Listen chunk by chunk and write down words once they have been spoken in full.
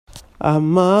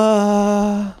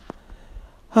Ama,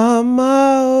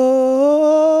 Ama,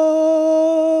 oh,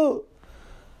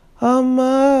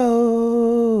 Ama,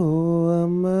 oh,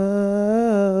 Ama,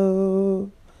 oh,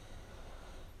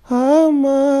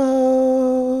 Ama,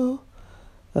 oh,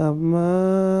 Ama,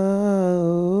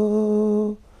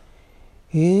 oh,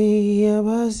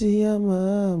 Abasi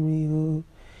Amami, oh,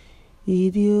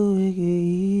 Idio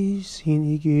Ege,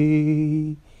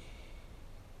 Sinige.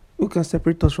 Who can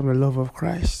separate us from the love of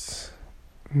Christ?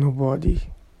 Nobody.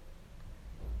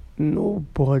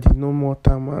 Nobody, no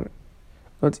mortal man.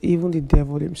 Not even the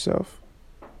devil himself.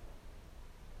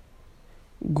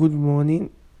 Good morning,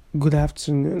 good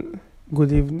afternoon,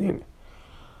 good evening.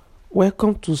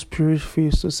 Welcome to Spirit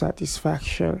Filled to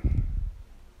Satisfaction.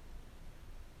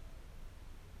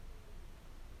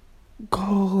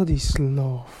 God is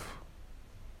love.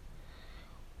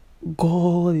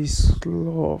 God is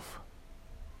love.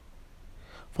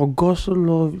 For God so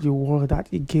loved the world that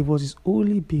He gave us His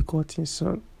only begotten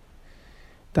Son,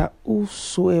 that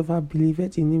whosoever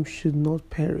believeth in Him should not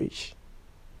perish,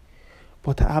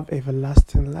 but have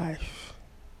everlasting life.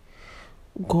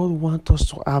 God wants us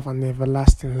to have an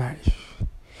everlasting life.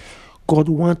 God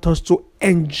wants us to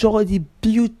enjoy the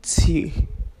beauty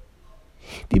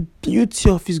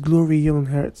of His glory here on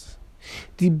earth,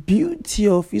 the beauty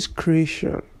of His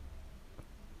creation.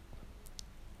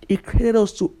 He created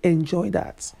us to enjoy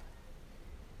that.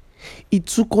 He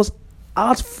took us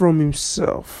out from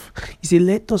Himself. He said,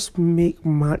 let us make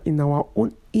man in our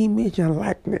own image and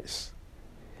likeness.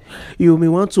 You may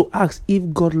want to ask,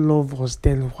 if God loved us,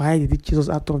 then why did He chase us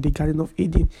out of the Garden of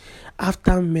Eden?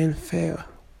 After men fell,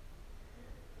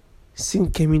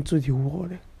 sin came into the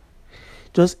world.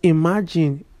 Just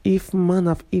imagine if man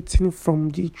have eaten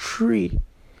from the tree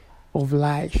of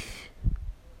life,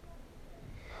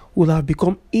 will have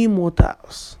become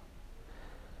immortals,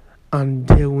 and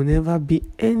there will never be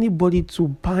anybody to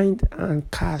bind and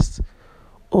cast,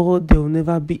 or there will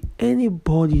never be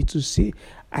anybody to say,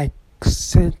 I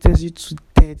sentence you to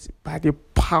death by the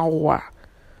power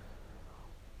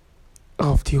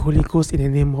of the Holy Ghost in the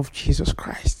name of Jesus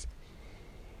Christ.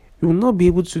 You will not be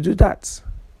able to do that.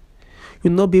 You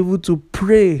will not be able to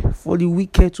pray for the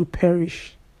wicked to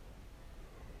perish,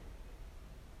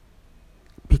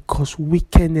 because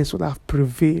wickedness will have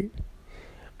prevailed.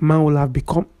 Man will have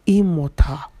become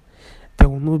immortal. There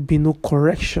will not be no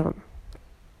correction.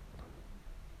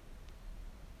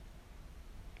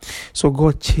 So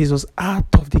God chased us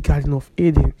out of the Garden of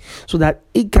Eden so that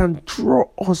He can draw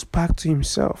us back to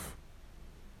Himself.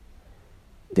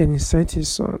 Then He sent His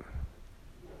Son.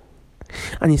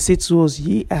 And He said to us,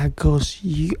 ye are God's,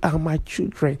 ye are my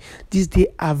children. This day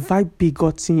have I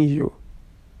begotten you.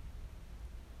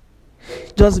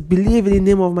 Just believe in the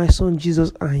name of my Son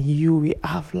Jesus and you will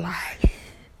have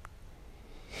life.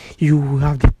 You will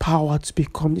have the power to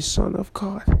become the Son of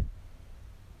God.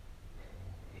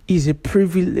 It's a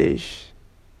privilege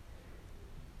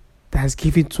that's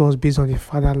given to us based on the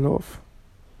Father love.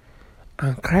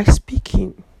 And Christ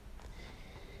speaking,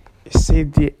 He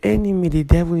said the enemy, the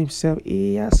devil himself,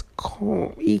 he has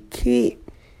come. He came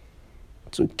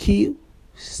to kill,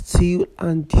 steal,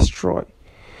 and destroy.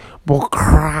 But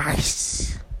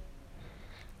Christ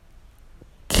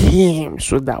came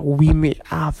so that we may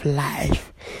have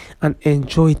life and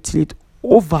enjoy it till it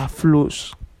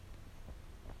overflows.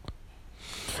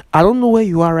 I don't know where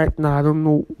you are right now. I don't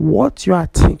know what you are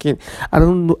thinking. I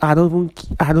don't know. I don't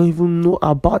even know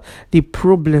about the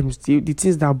problems, the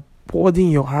things that burden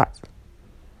your heart.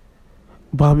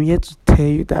 But I'm here to tell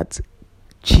you that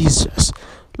Jesus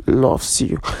loves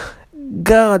you.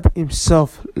 God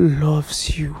Himself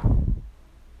loves you.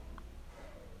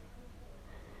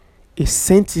 He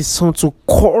sent His Son to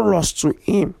call us to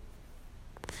Him.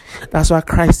 That's why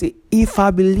Christ said, if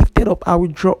I be lifted up, I will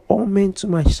draw all men to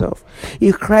myself.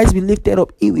 If Christ be lifted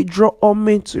up, He will draw all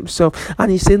men to Himself.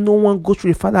 And He said, no one goes to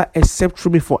the Father except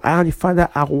through me, for I and the Father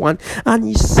are one. And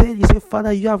He said,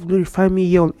 Father, you have glorified me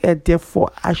here on earth, therefore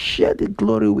I share the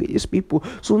glory with His people.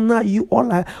 So now we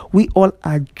all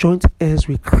are joint heirs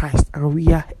with Christ, and we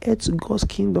are heirs to God's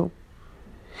kingdom.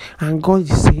 And God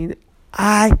is saying,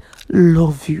 I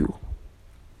love you.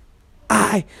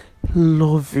 I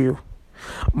love you.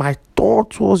 My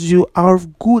thought towards you are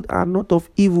of good and not of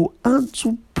evil, and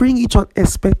to bring you to an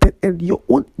expected end, your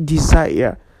own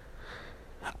desire.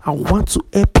 I want to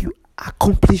help you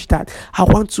accomplish that. I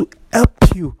want to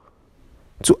help you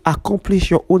to accomplish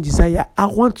your own desire. I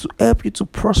want to help you to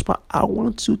prosper. I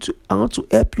want to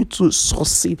help you to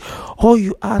succeed. All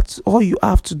you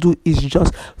have to do is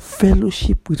just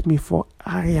fellowship with me, for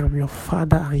I am your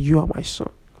Father and you are my Son.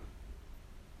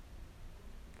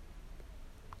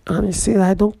 And he said,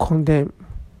 I don't condemn.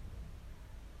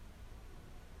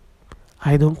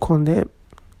 I don't condemn.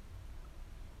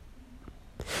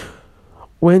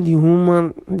 When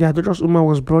the adulterous woman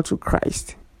was brought to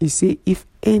Christ, he said, if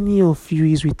any of you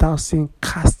is without sin,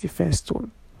 cast the first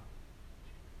stone.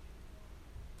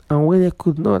 And when they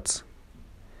could not,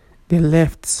 they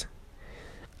left.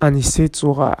 And he said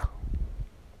to her,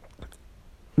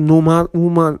 no man,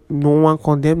 woman, no one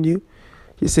condemned you.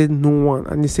 He said, no one.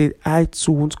 And he said, I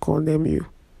too won't condemn you.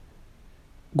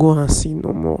 Go and sin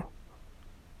no more.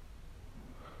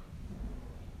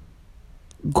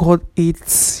 God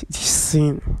hates the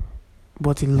sin,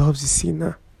 but he loves the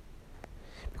sinner.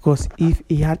 Because if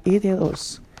he had hated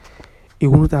us, he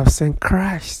wouldn't have sent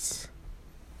Christ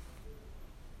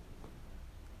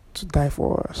to die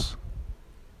for us.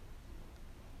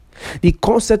 The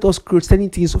concept of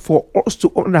Christianity is for us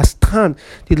to understand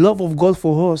the love of God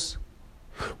for us.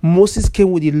 Moses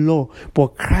came with the law,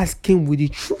 but Christ came with the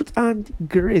truth and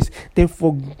grace. Then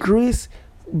for grace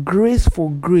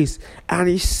for grace. And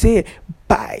he said,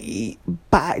 by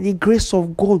the grace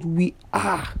of God, we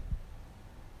are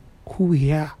who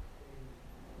we are.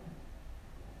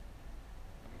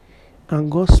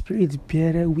 And God's Spirit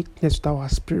bear witness to our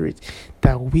spirit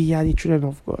that we are the children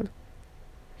of God.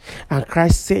 And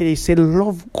Christ said, he said,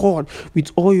 love God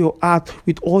with all your heart,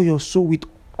 with all your soul, with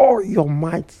all your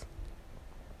might.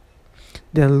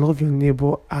 Then love your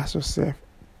neighbor as yourself.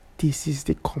 This is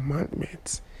the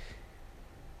commandment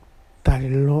that the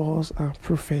laws and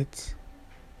prophets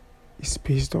is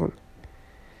based on.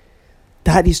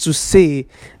 That is to say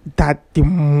that the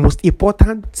most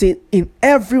important thing in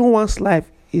everyone's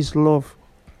life is love.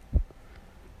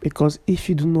 Because if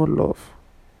you do not love,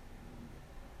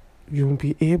 you won't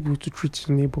be able to treat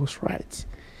your neighbors right.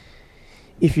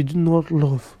 If you do not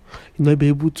love, you'll not be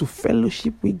able to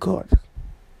fellowship with God.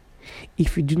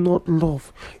 If you do not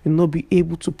love, you'll not be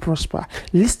able to prosper.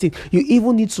 Listen, you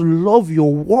even need to love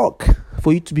your work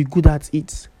for you to be good at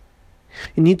it.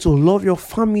 You need to love your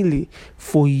family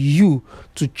for you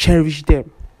to cherish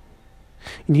them.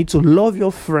 You need to love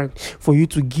your friend for you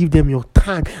to give them your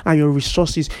time and your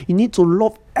resources. You need to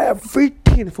love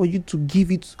everything for you to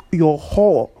give it your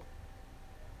all.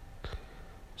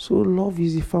 So love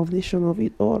is the foundation of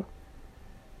it all.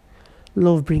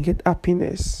 Love bringeth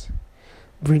happiness,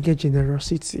 bringeth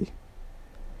generosity.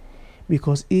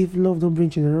 Because if love don't bring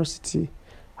generosity,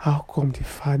 how come the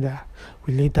Father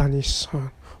will lay down his Son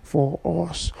for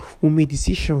us who made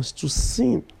decisions to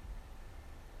sin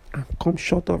and come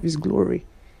short of his glory?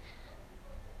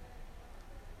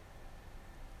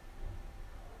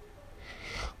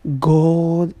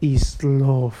 God is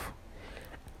love,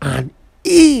 and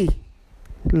he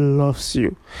loves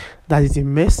you. That is the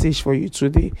message for you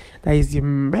today. That is the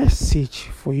message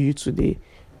for you today.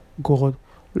 God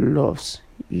loves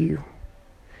you.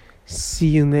 See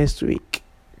you next week.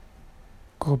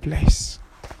 God bless.